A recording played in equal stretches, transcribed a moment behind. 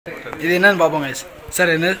இது என்னன்னு பார்ப்போங்க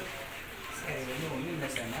சார். என்ன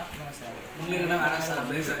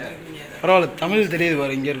பரவாயில்ல, தமிழ் தெரியுது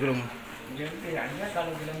பாரு இங்கே இருக்கிறவங்க.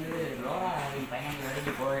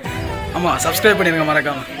 ஆமாம், சப்ஸ்கிரைப் பண்ணிடுங்க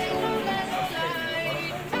மறக்காம.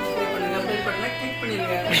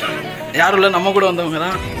 யாரும் இல்லை, நம்ம கூட வந்தவங்க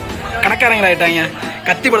தான் கணக்காரங்க ஆகிட்டாங்க.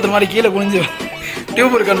 கத்தி படுத்துற மாதிரி கீழே குனிஞ்சு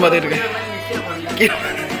டியூப் இருக்கான்னு பார்த்துட்டு இருக்கேன்.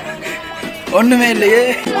 ஒன்றுமே இல்லையே.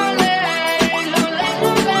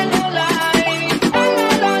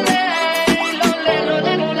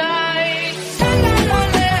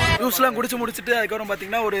 ஜூஸ்லாம் குடிச்சு முடிச்சுட்டு அதுக்கப்புறம்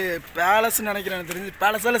பார்த்தீங்கன்னா ஒரு பேலஸ்ன்னு நினைக்கிறேன். எனக்கு தெரிஞ்சு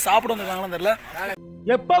பேலஸால் சாப்பிட வந்துருக்காங்களான்னு தெரியல.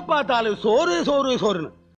 எப்போ பார்த்தாலும் சோறு சோறு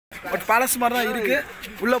சோறுன்னு. பட் பேலஸ் மாதிரி தான் இருக்கு.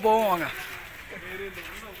 உள்ளே போவோம் வாங்க.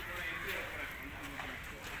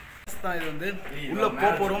 தான் இது வந்து உள்ளே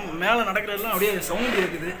போகிறோம். மேலே நடக்கிறதெல்லாம் அப்படியே சவுண்ட்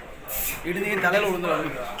இருக்குது. இடிஞ்சு தலையில்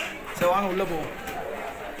விழுந்துருவாங்க. சரி வாங்க உள்ளே போவோம்.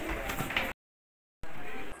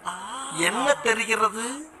 என்ன தெரிகிறது?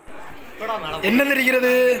 என்ன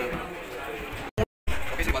தெரிகிறது?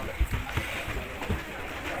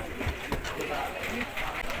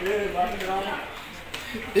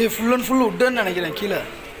 ஃபுல் அண்ட் ஃபுல் உட்டன் நினைக்கிறேன். கீழே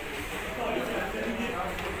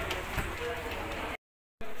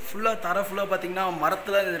ஃபுல்லாக தர ஃபுல்லாக பார்த்தீங்கன்னா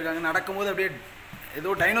மரத்தில் இருக்காங்க. நடக்கும்போது அப்படியே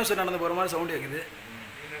ஏதோ டைனோசர் நடந்து போகிற மாதிரி சவுண்ட் கேட்குது.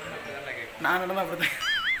 நான் நடந்தா அப்படிதான்.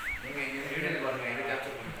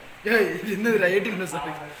 இது என்னது 18 நிமிஷம்.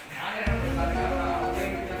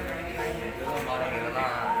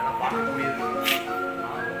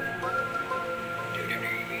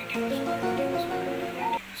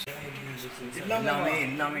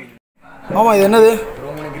 ஆமாம், இது என்னது?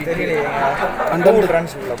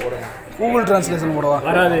 கூகுள் டிரான்ஸ்லேஷன் போடவா?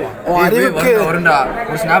 அறிவுக்கு ஒரு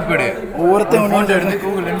ஸ்னாப் எடு, ஒவ்வொருத்தையும் ஒன்று எடுத்து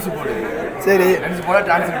கூகுள் லென்ஸ் போடு. சரி, லென்ஸ் போட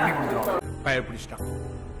டிரான்ஸ்லேட் பண்ணி கொடுத்துரும். பயப்பிடிச்சிட்டான்.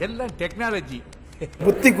 எல்லாம் டெக்னாலஜி.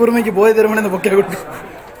 புத்தி குருமைக்கு போய் தருமனு இந்த பொக்கை விட்டு.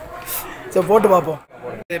 சரி போட்டு பார்ப்போம்.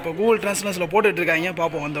 இப்போ கூகுள் டிரான்ஸ்லேஷனில் போட்டுட்டு இருக்காங்க.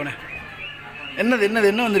 பார்ப்போம் வந்தோடனே. என்னது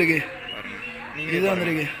என்னது என்ன வந்திருக்கு? இது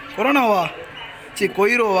வந்திருக்கு. கொரோனாவா? சரி,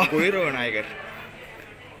 கொய்ரோவா? கொய்ரோ விநாயகர்.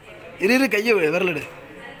 இரு கையை விரலடு.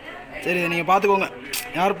 சரி, இதை நீங்கள் பார்த்துக்கோங்க.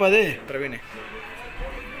 யாருப்பா அது? பிரவீன்.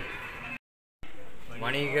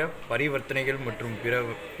 வணிக பரிவர்த்தனைகள் மற்றும்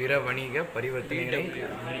பிற வணிக பரிவர்த்தனைகளை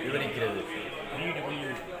விவரிக்கிறது.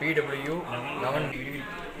 PW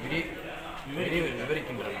 11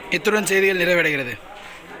 விவரிக்கின்றன. இத்துடன் செய்திகள் நிறைவடைகிறது.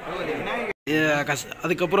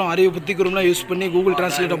 அதுக்கப்புறம் அறிவு புத்தி குரும்லாம் யூஸ் பண்ணி கூகுள்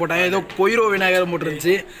டிரான்ஸ்லேட்டை போட்டாங்க. ஏதோ கொய்ரோ விநாயகர்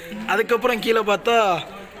போட்டுருந்துச்சு. அதுக்கப்புறம் கீழே பார்த்தா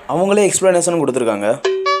அவங்களே எக்ஸ்பிளனேஷன் கொடுத்துருக்காங்க.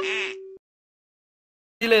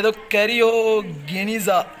 கீழே ஏதோ கரியோ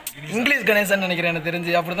கெனிசா, இங்கிலீஷ் கணேசன் நினைக்கிறேன். எனக்கு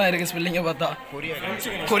தெரிஞ்சு அப்படி தான் இருக்குது ஸ்பெல்லிங்கை பார்த்தா.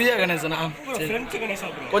 கொரியா கணேசனா? சரி,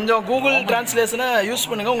 கொஞ்சம் கூகுள் டிரான்ஸ்லேஷனை யூஸ்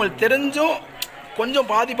பண்ணுங்கள். உங்களுக்கு தெரிஞ்சும் கொஞ்சம்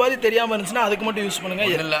பாதி தெரியாமல் இருந்துச்சுன்னா அதுக்கு மட்டும் யூஸ்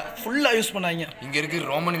பண்ணுங்கள். இல்லை, ஃபுல்லாக யூஸ் பண்ணாங்க. இங்கே இருக்குது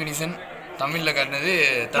ரோமன் கணேசன், தமிழில் காட்டினது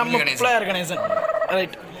நம்ம பிள்ளையார் கணேசன்.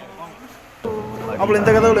 ரைட். அப்புறம்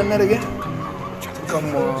இந்த கதவுல என்ன இருக்கு?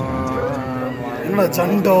 என்ன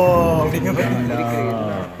சண்டோ அப்படிங்கிற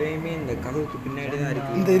இந்த கதவுக்கு பின்னாடி தான்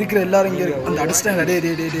இருக்கு. இந்த இருக்கிற எல்லாரும் இங்கே இருக்கு. அந்த அடிஸ்டாங்க. டே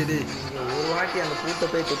ஒரு வாட்டி அந்த பூட்டை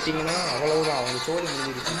போய் தொட்டிங்கன்னா அவ்வளவுதான், அவங்க சோறு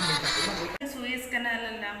முடிஞ்சிருக்கு.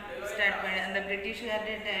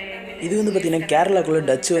 இது வந்து பார்த்தீங்கன்னா கேரளாக்குள்ளே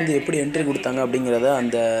டச்சு வந்து எப்படி என்ட்ரி கொடுத்தாங்க அப்படிங்கிறத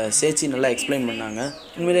அந்த சேச்சி நல்லா எக்ஸ்பிளைன் பண்ணாங்க.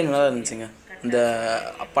 உண்மையிலே நல்லா இருந்துச்சுங்க. இந்த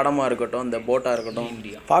படமாக இருக்கட்டும், இந்த போட்டாக இருக்கட்டும்,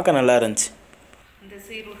 பார்க்க நல்லா இருந்துச்சு.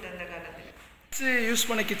 யூஸ்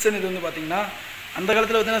பண்ண கிச்சன் இது வந்து பார்த்தீங்கன்னா அந்த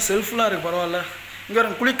காலத்தில் பார்த்தீங்கன்னா செல்ஃப்லாம் இருக்குது. பரவாயில்ல. இங்கே ஒரு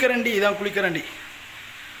குளிக்கரண்டி. இதான் குளிக்கரண்டி.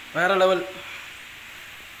 வேறு லெவல்.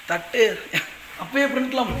 தட்டு அப்பயே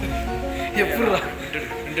பிரிண்ட்லாம் எப்படா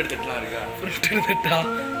பிரிண்டட் தட்டுலாம் இருக்கா? பிரிண்டட் தட்டா?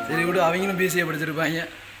 சரி விடு, அவங்களும் பிசிஏ படிச்சிருப்பாங்க.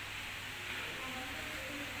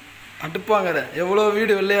 அடுப்பாங்கிற எவ்வளோ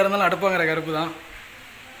வீடு வெள்ளையாக இருந்தாலும் அடுப்பாங்கிற கருப்பு தான்.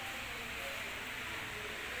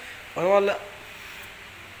 பரவாயில்ல.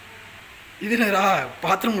 இது என்னடா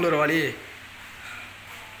பாத்ரூம் உள்ள வழி?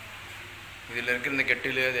 இதில் இருக்கிற இந்த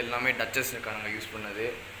கெட்டில் இது எல்லாமே டச்சஸ் இருக்காங்க யூஸ் பண்ணது.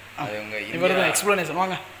 அது அவங்க இவர் தான் எக்ஸ்பிளனேஷன்.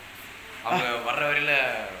 வாங்க. அவங்க வர்ற வரையில்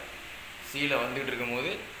சீல வந்துகிட்டு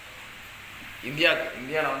இருக்கும்போது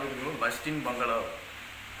இந்தியாவில் வந்துட்டு இருக்கும்போது பஸ்டின் பங்களா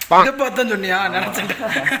இதை பார்த்தா சொன்னியா? நினச்சிட்டேன்.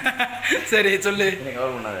 சரி சொல்லு.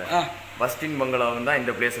 கவர் பண்ணாது. பஸ்டின் பங்களாவும் தான்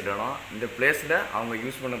இந்த பிளேஸ் இடணும். இந்த பிளேஸில் அவங்க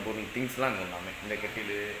யூஸ் பண்ண பொருள் திங்ஸ்லாம் இங்கே எல்லாமே. இந்த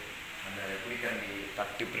கெட்டில், அந்த குளிக்காண்டி,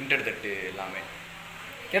 தட்டு, பிரிண்டட் தட்டு எல்லாமே.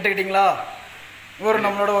 கேட்டுக்கிட்டீங்களா? இவர்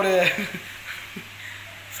நம்மளோட ஒரு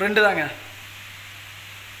ஃப்ரெண்டு தாங்க.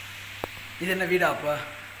 இது என்ன வீடா அப்பா?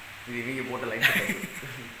 இது இவங்க போட்ட லைட்.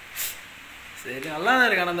 சரி, நல்லா தான்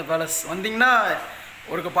இருக்கான அந்த பேலஸ். வந்தீங்கன்னா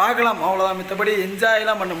ஒருக்க பார்க்கலாம், அவ்வளோதான். மித்தபடி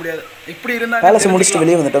என்ஜாய்லாம் பண்ண முடியாது. இப்படி இருந்தால் பேலஸ் முடிச்சுட்டு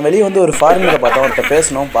வெளியே வந்துட்டோம். வெளியே வந்து ஒரு ஃபாரினரை பார்த்தோம். அவர்கிட்ட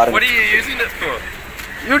பேசணும். பாருங்கள்.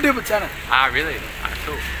 YouTube channel.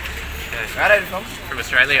 Cool. Where are you from? From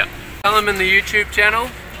Australia. Tell them in the YouTube channel.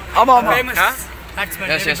 ஆமா ஆமா Huh?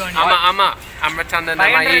 Yes, yes. Amratanda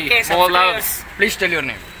Namayi. More love. Please tell your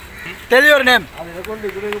name. tell your name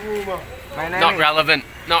Not relevant.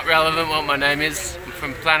 Not relevant what my name is. I'm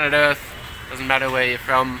from planet Earth. Doesn't matter where you're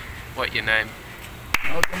from. What your name.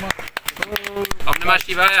 Om Namah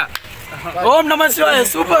Shivaya. Om Namah Shivaya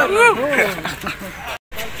super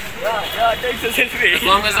As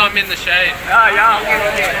long as I'm in the shade.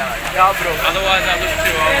 yeah bro Otherwise I look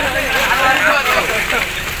too old.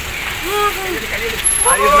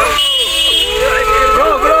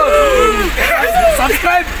 bro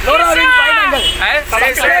subscribe Lora Win பயணங்கள் Hey?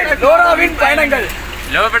 subscribe Lora Win பயணங்கள்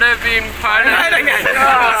Lovada Beam Pioneer.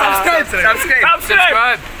 Subscribe.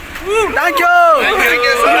 thank you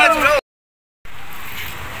so much, bro.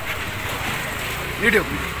 YouTube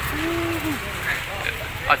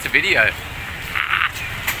Oh, it's a video.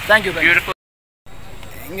 thank you Beautiful.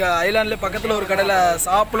 இங்க ஐலாண்ட்ல பக்கத்துல ஒரு கடையில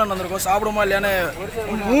சாப்பிடலாம் வந்திருக்கோம் சாப்பிடுமா இல்லையான்னு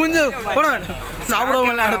மூஞ்சு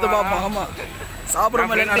சாப்பிடுவோம் இல்லையா அடுத்து பார்ப்போம் ஆமா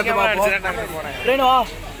சாப்பிடுமா இல்லையான்னு அடுத்து பார்ப்போம் ரேணுவா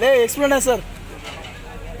எக்ஸ்பிளனே சார்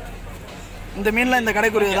இந்த மீன்லாம் இந்த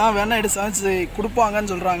கடைக்குரியதான் வேணா எடுத்து சமைச்சு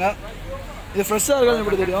கொடுப்பாங்கன்னு சொல்றாங்க இது ஃப்ரெஷ்ஷாக இருக்கான்னு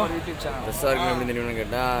எப்படி தெரியும் ஃப்ரெஷ்ஷாக இருக்குன்னு எப்படி தெரியும்னு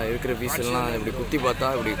கேட்டால் இருக்கிற பீஸ் எல்லாம் இப்படி குத்தி பார்த்தா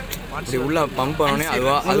இப்படி உள்ள பம்ப் பண்ணோடனே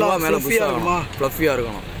அதுவா மேலே புதுசாக ஃப்ளஃபியாக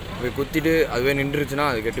இருக்கணும் இப்படி குத்திட்டு அதுவே நின்றுச்சுன்னா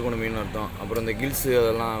அது கெட்டுக்கொண்டு மீன் அர்த்தம் அப்புறம் இந்த கில்ஸு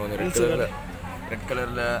அதெல்லாம் கொஞ்சம் ரெட்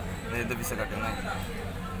கலரில் இந்த பீஸை காட்டுங்க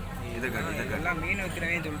இதை காட்டு மீன்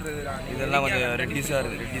வைக்கிறவங்க சொல்றது இதெல்லாம் கொஞ்சம் ரெட்டிஸாக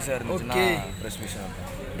இருந்துச்சுன்னா ஃப்ரெஷ் பீஸாக இருக்கும்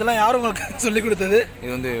இதெல்லாம் யாரும் உங்களுக்கு சொல்லி கொடுத்தது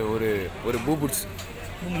இது வந்து ஒரு பூபுட்ஸ்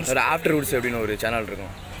ஒரு ஆஃப்டர் ரூட்ஸ் அப்படின்னு ஒரு சேனல்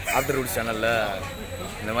இருக்கும் ஆஃப்டர் ரூட்ஸ் சேனலில்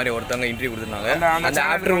இந்த மாதிரி ஒருத்தவங்க இன்டர்வியூ கொடுத்துருந்தாங்க அந்த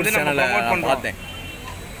ஆஃப்டர் ரூட்ஸ் சேனலில் பார்த்தேன்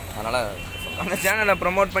அதனால் அந்த சேனலை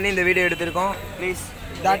ப்ரொமோட் பண்ணி இந்த வீடியோ எடுத்திருக்கோம் ப்ளீஸ்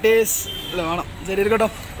தட் இஸ் இல்லை வேணாம் சரி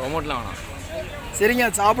இருக்கட்டும் ப்ரொமோட்லாம் வேணாம் சரிங்க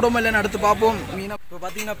சாப்பிடுவோம் இல்லைன்னு அடுத்து பார்ப்போம் மீனா இப்போ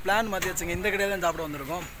பார்த்தீங்கன்னா பிளான் மாற்றி வச்சுங்க இந்த கடையில் தான் சாப்பிட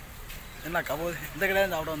வந்திருக்கோம் என்ன கபோது இந்த கடையில்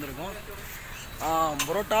தான் சாப்பிட வந்திருக்கோம்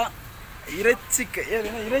பரோட்டா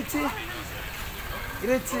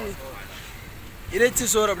இறைச்சி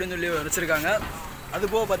சோறு அப்படின்னு சொல்லி வச்சுருக்காங்க அது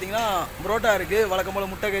போக பார்த்தீங்கன்னா பரோட்டா இருக்குது வழக்கம்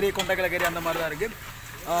போல் முட்டைக்கறி கொண்டைக்கடலை கறி அந்த மாதிரி தான் இருக்குது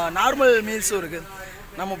நார்மல் மீல்ஸும் இருக்குது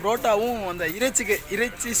நம்ம பரோட்டாவும் அந்த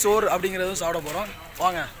இறைச்சி சோறு அப்படிங்கிறதும் சாப்பிட போகிறோம்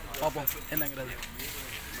வாங்க பார்ப்போம் என்னங்கிறது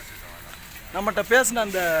நம்மகிட்ட பேசின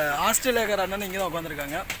அந்த ஆஸ்திரேலியாக்கார அண்ணன் இங்கே தான்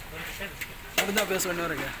உட்காந்துருக்காங்க முடிஞ்சால் பேச வேண்டிய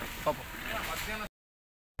இருக்கு பார்ப்போம்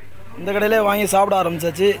இந்த கடையிலே வாங்கி சாப்பிட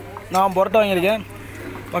ஆரம்பிச்சாச்சு நான் பரோட்டா வாங்கியிருக்கேன்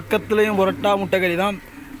பக்கத்துலேயும் பரோட்டா முட்டைக்கறி தான்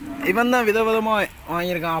இவன் தான் விதவிதமாக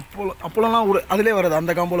வாங்கியிருக்கான் அப்பளம்லாம் அதிலே வருது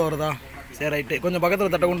அந்த காம்போவில் வருதா சரி ரைட்டு கொஞ்சம்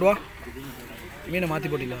பக்கத்தில் தட்டை கொண்டு வா மீனை மாற்றி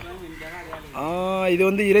போட்டிங்களா இது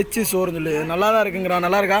வந்து இறைச்சி சோறுன்னு சொல்லி நல்லா தான் இருக்குங்கிறான்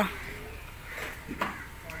நல்லா இருக்கா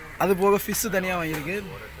அது போக ஃபிஷ்ஷு தனியாக வாங்கியிருக்கு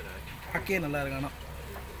பக்கையே நல்லா இருக்கு ஆனால்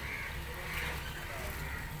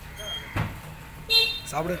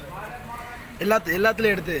சாப்பிடு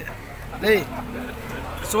எல்லாத்துலேயும் எடுத்து டேய்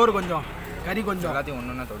சோறு கொஞ்சம் கறி கொஞ்சம் எல்லாத்தையும்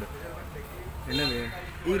ஒன்று தொடு என்னது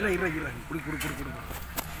இரு குடு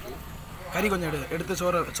கறி கொஞ்சம் எடுத்து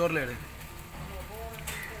சோறில் எடு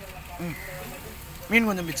மீன்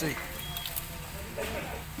கொஞ்சம் பிச்சு வை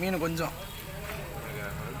மீன் கொஞ்சம்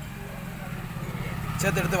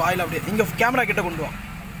சேர்த்து எடுத்து வாயில் அப்படியே இங்கே கேமரா கிட்ட கொண்டு வா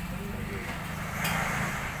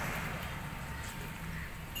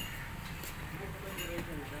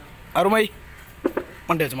அருமை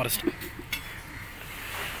மண்டே வச்சு மறைச்சிட்டு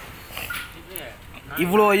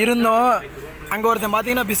இவ்வளோ இருந்தோம் அங்கே ஒருத்தன்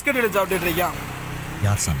பார்த்தீங்கன்னா பிஸ்கட் எடுத்து சாப்பிட்டுட்டு இருக்கான்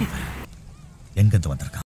யார் சாப்பிட்டேன் எங்கேருந்து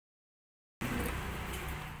வந்திருக்கான்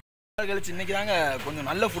கழிச்சு இன்னைக்கு தாங்க கொஞ்சம்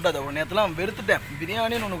நல்ல ஃபுட்டாக தான் நேரத்துலாம் வெறுத்துட்டேன்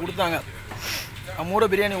பிரியாணின்னு ஒன்று கொடுத்தாங்க நம்மோட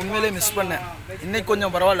பிரியாணி உண்மையிலே மிஸ் பண்ணேன் இன்னைக்கு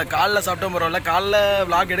கொஞ்சம் பரவாயில்ல காலைல சாப்பிட்டோம் பரவாயில்ல காலைல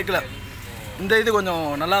விளாக் எடுக்கல இந்த இது கொஞ்சம்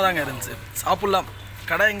நல்லா தாங்க இருந்துச்சு சாப்பிட்லாம்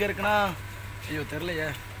கடை எங்கே இருக்குன்னா ஐயோ தெரிலையே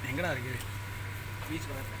எங்கடா இருக்கு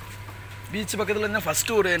பீச் பக்கத்தில் இருந்தால்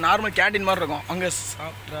ஃபஸ்ட்டு ஒரு நார்மல் கேண்டீன் மாதிரி இருக்கும் அங்கே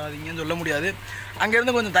சாப்பிட்றாதீங்கன்னு சொல்ல முடியாது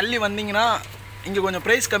அங்கேருந்து கொஞ்சம் தள்ளி வந்தீங்கன்னா இங்கே கொஞ்சம்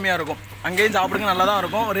ப்ரைஸ் கம்மியாக இருக்கும் அங்கேயும் சாப்பிடுங்க நல்லா தான்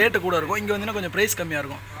இருக்கும் ரேட்டு கூட இருக்கும் இங்கே வந்தீங்கன்னா கொஞ்சம் ப்ரைஸ் கம்மியாக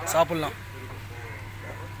இருக்கும் சாப்பிட்லாம்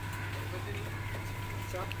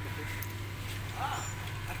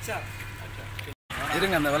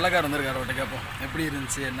இருங்க அந்த வெள்ளைக்கார வந்திருக்காரு அவர்கிட்ட கேட்போம் எப்படி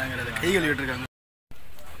இருந்துச்சு என்னங்கிறது கை கழுவிட்டு இருக்காங்க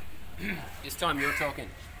This time you're talking.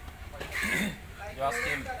 You ask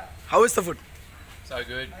him. How is the food? So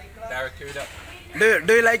good. Barracuda.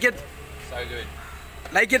 Do you like it? So good.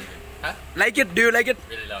 Like it? Huh? Like it? Do you like it?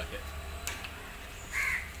 Really like it.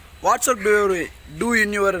 What work do you do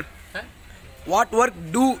in your? Huh? What work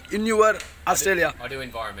do in your Australia? I do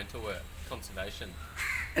environmental work. Conservation.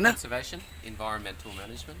 Enna? Conservation. Environmental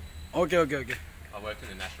management. Okay. I work in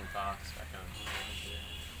the national parks back home.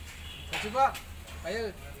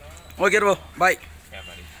 Okay bro bye.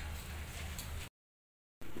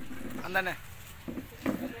 அந்தானே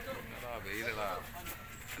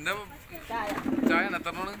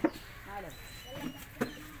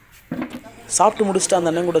சாப்பிட்டு முடிச்சுட்டு அந்த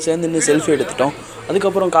அண்ணன் கூட சேர்ந்து நின்று selfie எடுத்துட்டோம்.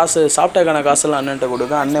 அதுக்கப்புறம் சாப்பிட்டாக்கான காசெல்லாம் அண்ணன்ட்ட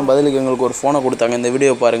கொடுக்க அண்ணன் பதிலுக்கு எங்களுக்கு ஒரு ஃபோனை கொடுத்தாங்க, இந்த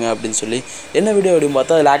வீடியோ பாருங்கள் அப்படின்னு சொல்லி. என்ன வீடியோ அப்படின்னு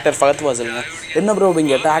பார்த்தா அதில் ஆக்டர் ஃபகத் ஃபாசிலுங்க. என்ன ப்ரோ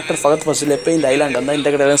அப்படின்னு கேட்டால் ஆக்டர் ஃபகத் ஃபாசில் எப்போ இந்த ஐலாண்ட் வந்தால் இந்த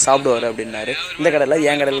கடையில் தான் சாப்பிடுவார் அப்படின்னாரு. இந்த கடையில்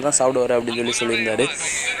என் கடையில் தான் சாப்பிடுவார் அப்படின்னு சொல்லியிருந்தாரு.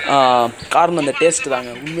 காரணம் அந்த டேஸ்ட்டு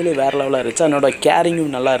தாங்க, உண்மையிலே வேறு லெவலாக இருந்துச்சு. அதனோட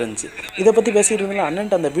கேரிங்கும் நல்லா இருந்துச்சு. இதை பற்றி பேசிகிட்டு இருந்தாலும்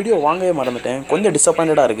அண்ணன்ட்ட அந்த வீடியோ வாங்கவே மறந்துட்டேன், கொஞ்சம்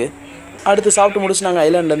டிசப்பாயிண்டடாக இருக்குது. அடுத்து சாப்பிட்டு முடிச்சு நாங்கள்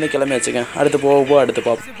ஐலாண்ட்லேருந்து கிளம்பியாச்சுங்க. அடுத்து போக அடுத்து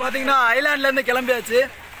பார்ப்போம். பார்த்தீங்கன்னா ஐலாண்ட்லேருந்து கிளம்பியாச்சு.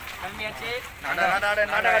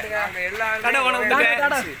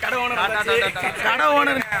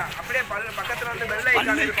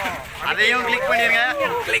 அதையும் கிளிக்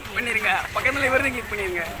பண்ணிருங்க. பக்கத்துல இவரையும் கிளிக்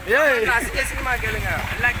பண்ணிருங்க.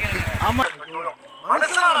 ஆமா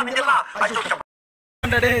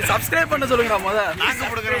சப்ஸ்கிரைப் பண்ண சொல்லுங்க. நாக்கு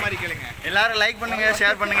கொடுக்குற மாதிரி கேளுங்க. எல்லாரும் லைக் பண்ணுங்க,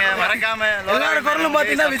 ஷேர் பண்ணுங்க, மறக்காம. எல்லாரும் குரலும்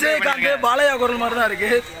பாத்தீங்கன்னா விஜயகாந்த் பாலையா குரல் மாதிரி தான் இருக்கு.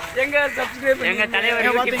 எங்க சப்ஸ்கிரைப் எங்க தலைவர்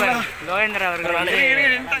லோகேந்திர அவர்கள்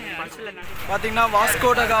பாத்தீங்கன்னா வாஸ்கோ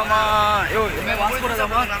ட காமா. யோ என்ன வாஸ்கோ ட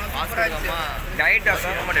gamma? Diet of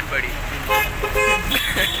human body.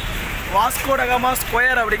 Vasco ட காமா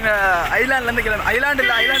ஸ்கொயர் அப்படிங்கிற ஐலாண்ட்ல இருந்து கிளம்பி. ஐலாண்ட்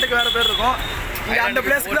இல்ல, ஐலாண்டுக்கு வேற பேர் இருக்கும். இங்க அந்த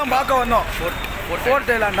பிளேஸ்க்கு தான் பார்க்க வந்தோம். ஃபோர்ட்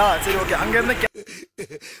ஐலாண்டா? சரி ஓகே. அங்க இருந்து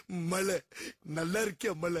மலை நல்லா இருக்கே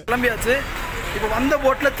மலை கிளம்பியாச்சு. இப்போ வந்த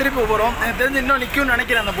போட்டில் திருப்பி போகிறோம். எனக்கு தெரிஞ்சு இன்னும் நிற்கும்னு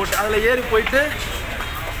நினைக்கிறேன் அந்த போட்டு. அதில் ஏறி போயிட்டு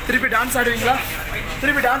திருப்பி டான்ஸ் ஆடுவீங்களா?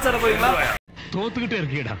 திருப்பி டான்ஸ் ஆட போவீங்களா? தோத்துக்கிட்டே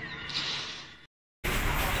இருக்கீடா.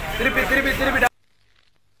 திருப்பி திருப்பி திருப்பி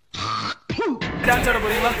டான்ஸ் ஆட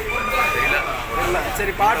போறீங்களா? இல்லை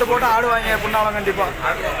சரி, பாட்டு போட்டு ஆடுவாங்க புண்ணாலும் கண்டிப்பாக.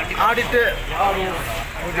 ஆடிட்டு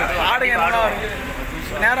ஆடுங்க நல்லா.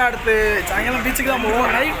 நேரம் அடுத்து சாயங்காலம் பீச்சுக்கு தான் போவோம்.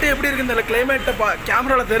 நைட்டு எப்படி இருக்கு இந்த கிளைமேட்டை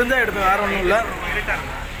கேமராவில் தெரிஞ்சால் எடுப்பேன், வேறு ஒன்றும் இல்லை.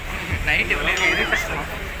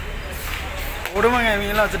 விடுவாங்க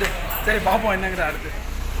இவங்கெல்லாம் வச்சுட்டு. சரி பார்ப்போம் என்னங்கிற அடுத்து.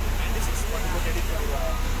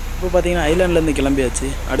 இப்போ பார்த்தீங்கன்னா ஐலாண்ட்லேருந்து கிளம்பியாச்சு.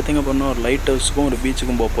 அடுத்து எங்கே போனோம், ஒரு லைட் ஹவுஸுக்கும் ஒரு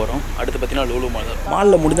பீச்சுக்கும் போக போகிறோம். அடுத்து பார்த்தீங்கன்னா லூலுமால்.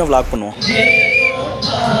 மாலில் முடிஞ்சால் விளாக் பண்ணுவோம்.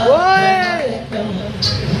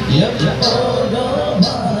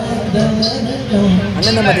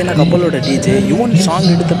 அண்ணன் பார்த்தீங்கன்னா கப்பலோட டிஜே யுவன் சாங்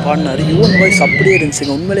எடுத்து பாடினார். யுவன் வாய்ஸ் அப்படியே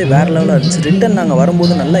இருந்துச்சுங்க, உண்மையிலே வேறு லெவலாக இருந்துச்சு. ரிட்டன் நாங்கள்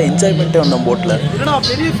வரும்போது நல்லா என்ஜாய் பண்ணிட்டே வந்தோம் போட்டில்.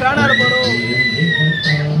 பெரிய ஃபேனாக இருப்பாரோ.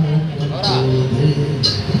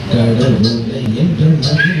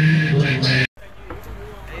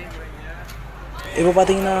 இப்போ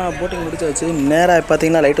பார்த்தீங்கன்னா போட்டிங் முடிச்சாச்சு. நேராக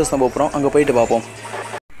பார்த்தீங்கன்னா லைட் ஹவுஸ் தான் போகிறோம், அங்கே போயிட்டு பார்ப்போம்.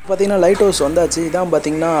 பார்த்தீங்கன்னா லைட் ஹவுஸ் வந்தாச்சு. இதான்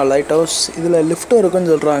பார்த்தீங்கன்னா லைட் ஹவுஸ். இதில் லிஃப்ட்டும்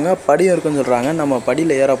இருக்குன்னு சொல்கிறாங்க, படியும் இருக்குன்னு சொல்கிறாங்க. நம்ம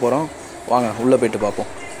படியில் ஏற போகிறோம், வாங்க உள்ளே போயிட்டு பார்ப்போம்.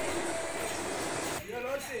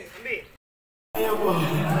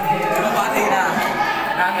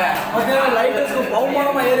 லைட் ஹவுஸ்க்கு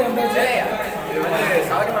பவுமானமாக ஏறி வந்தாச்சு.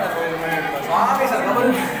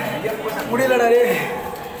 முடியலடா ரே.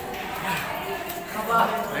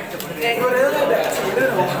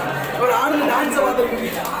 ஒரு ஆடு டான்ஸை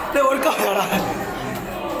பார்த்துருக்கீங்க. ஒர்க் ஆகுதாடா?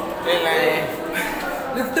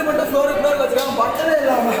 லிஃப்ட் மட்டும் ஃப்ளோருக்கு வச்சுருக்காங்க, பட்டனே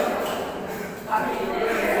இல்லாம.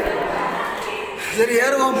 சரி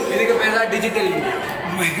ஏறுவோம். இதுக்கு பேர் தான் டிஜிட்டல்.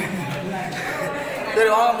 சரி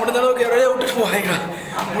வாங்க, முடிஞ்ச அளவுக்கு ஏறவே விட்டுட்டு போவாங்க.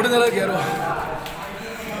 முடிஞ்ச அளவுக்கு ஏறுவோம்.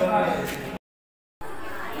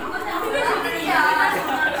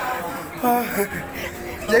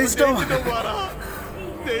 ஜெயிச்சிட்டோம்.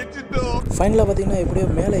 ஃபைனலாக பார்த்தீங்கன்னா எப்படியோ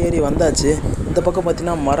மேலே ஏறி வந்தாச்சு. இந்த பக்கம்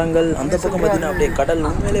பார்த்தீங்கன்னா மரங்கள், அந்த பக்கம் பார்த்தீங்கன்னா அப்படியே கடல்.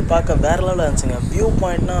 உண்மையிலே பார்க்க வேறு லெவலாக இருந்துச்சுங்க. வியூ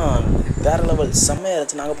பாயிண்ட்னா வேறு லெவல், செம்மையாக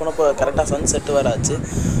இருந்துச்சு. நாங்கள் போனப்போ கரெக்டாக சன்செட்டு வேறு ஆச்சு.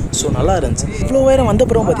 ஸோ நல்லா இருந்துச்சு. இவ்வளோ உயரம்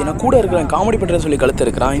வந்தப்புறம் பார்த்தீங்கன்னா கூட இருக்கிறாங்க காமெடி பண்ணுறேன்னு சொல்லி கழுத்து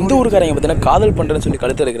இருக்கிறான். இந்த ஊருக்காரங்க பார்த்தீங்கன்னா காதல் பண்ணுறேன்னு சொல்லி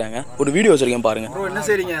கழுத்து இருக்கிறாங்க. ஒரு வீடியோ வச்சுருக்கேன் பாருங்கள். ப்ரோ என்ன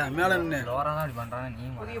செய்றீங்க மேலே நின்று?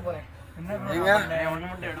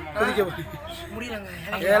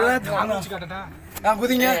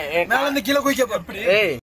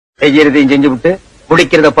 செய்யறதையும் செஞ்சு விட்டு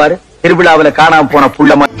முடிக்கிறத பாரு. திருவிழாவில காணாம போன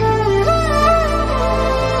புள்ள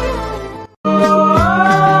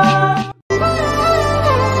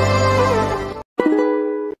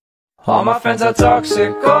All my friends are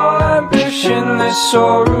toxic, all ambitionless, so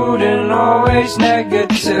rude and always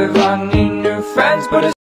negative. I need new friends, but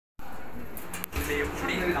it's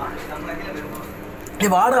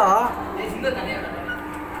வாடா.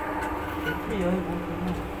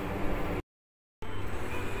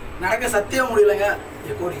 நடக்க சத்தியம் முடியலைங்க.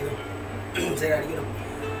 சரி அடிக்கிறோம்.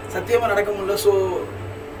 சத்தியமாக நடக்க முடியல. ஸோ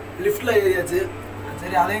லிஃப்டில் ஏறியாச்சு.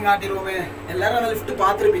 சரி அதையும் காட்டிடுவோமே. எல்லாரும் அந்த லிஃப்ட்டு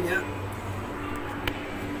பார்த்துருப்பீங்க.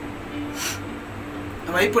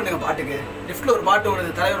 வைப் பண்ணுங்க பாட்டுக்கு. லிஃப்ட்டில் ஒரு பாட்டு ஓடுது,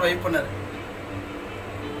 தலைவர் வைப் பண்ணார்.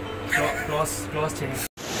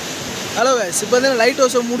 ஹலோ கைஸ், இப்போ வந்து லைட்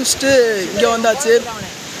ஹவுஸை முடிச்சுட்டு இங்கே வந்தாச்சு.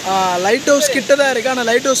 லைட் ஹவுஸ் கிட்ட தான் இருக்குது, ஆனால்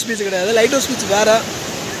லைட் ஹவுஸ் பீச் கிடையாது. லைட் ஹவுஸ் பீச் வேறு.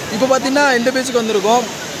 இப்போ பார்த்தீங்கன்னா இந்த பீச்சுக்கு வந்திருக்கோம்.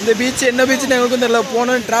 இந்த பீச் என்ன பீச்சுன்னு எங்களுக்கும் தெரியல.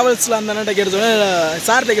 போனோம் ட்ராவல்ஸில் அந்த அண்ணன்ட்ட கேட்டு சொல்கிறேன்,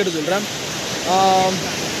 சார்கிட்ட கேட்டு சொல்கிறேன்.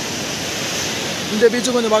 இந்த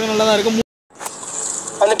பீச்சு கொஞ்சம் பார்க்க நல்லா தான் இருக்கும்.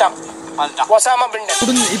 வந்துட்டான்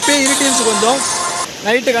இப்போ இருட்டின்ஸு கொஞ்சம்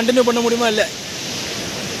நைட்டு கண்டினியூ பண்ண முடியுமா இல்லை,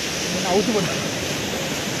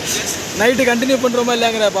 நைட்டு கண்டினியூ பண்ணுறோமா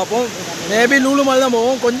இல்லைங்கிற பார்ப்போம். மேபி லூலுமால் தான்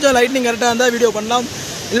போவோம். கொஞ்சம் லைட்னிங் கரெக்டாக இருந்தால் வீடியோ பண்ணலாம்,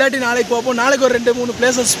 இல்லாட்டி நாளைக்கு பார்ப்போம். நாளைக்கு ஒரு 2-3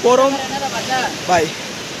 பிளேசஸ் போகிறோம். பாய்.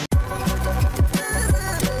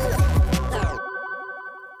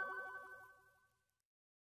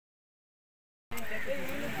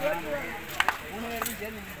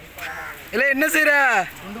 இல்லை என்ன செய்யற?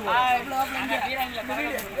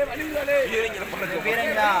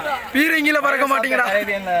 பீரங்கில பறக்க மாட்டீங்கடா.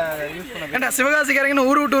 ஏண்டா சிவகாசிக்காரங்கன்னு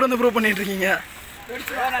ஊர் விட்டு வந்து ப்ரூவ் பண்ணிட்டு இருக்கீங்க.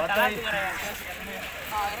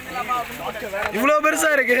 இவ்வளோ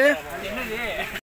பெருசா இருக்கு.